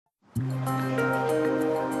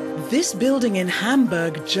This building in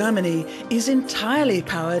Hamburg, Germany, is entirely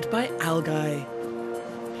powered by algae.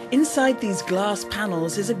 Inside these glass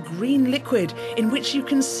panels is a green liquid in which you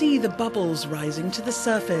can see the bubbles rising to the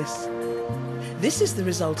surface. This is the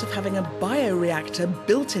result of having a bioreactor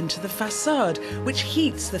built into the facade, which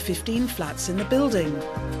heats the 15 flats in the building.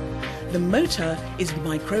 The motor is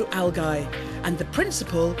microalgae, and the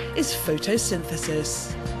principle is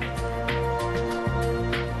photosynthesis.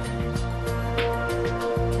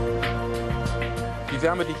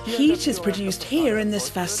 Heat is produced here in this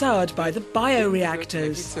facade by the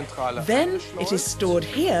bioreactors. Then it is stored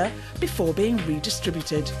here before being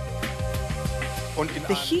redistributed.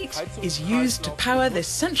 The heat is used to power this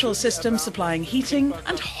central system supplying heating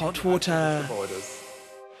and hot water.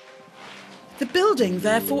 The building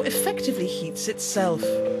therefore effectively heats itself.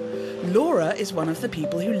 Laura is one of the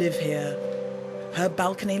people who live here. Her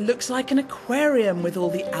balcony looks like an aquarium with all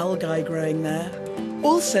the algae growing there.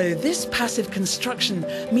 Also, this passive construction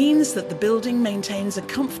means that the building maintains a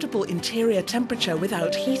comfortable interior temperature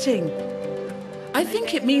without heating. I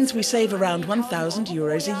think it means we save around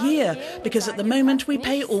 €1,000 a year, because at the moment we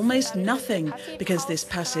pay almost nothing, because this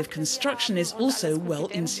passive construction is also well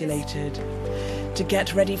insulated. To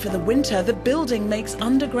get ready for the winter, the building makes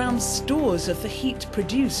underground stores of the heat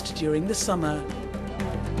produced during the summer.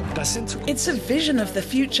 It's a vision of the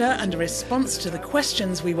future and a response to the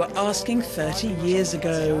questions we were asking 30 years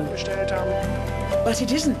ago. But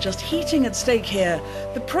it isn't just heating at stake here.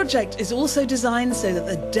 The project is also designed so that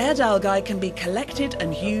the dead algae can be collected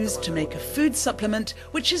and used to make a food supplement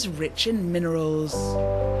which is rich in minerals.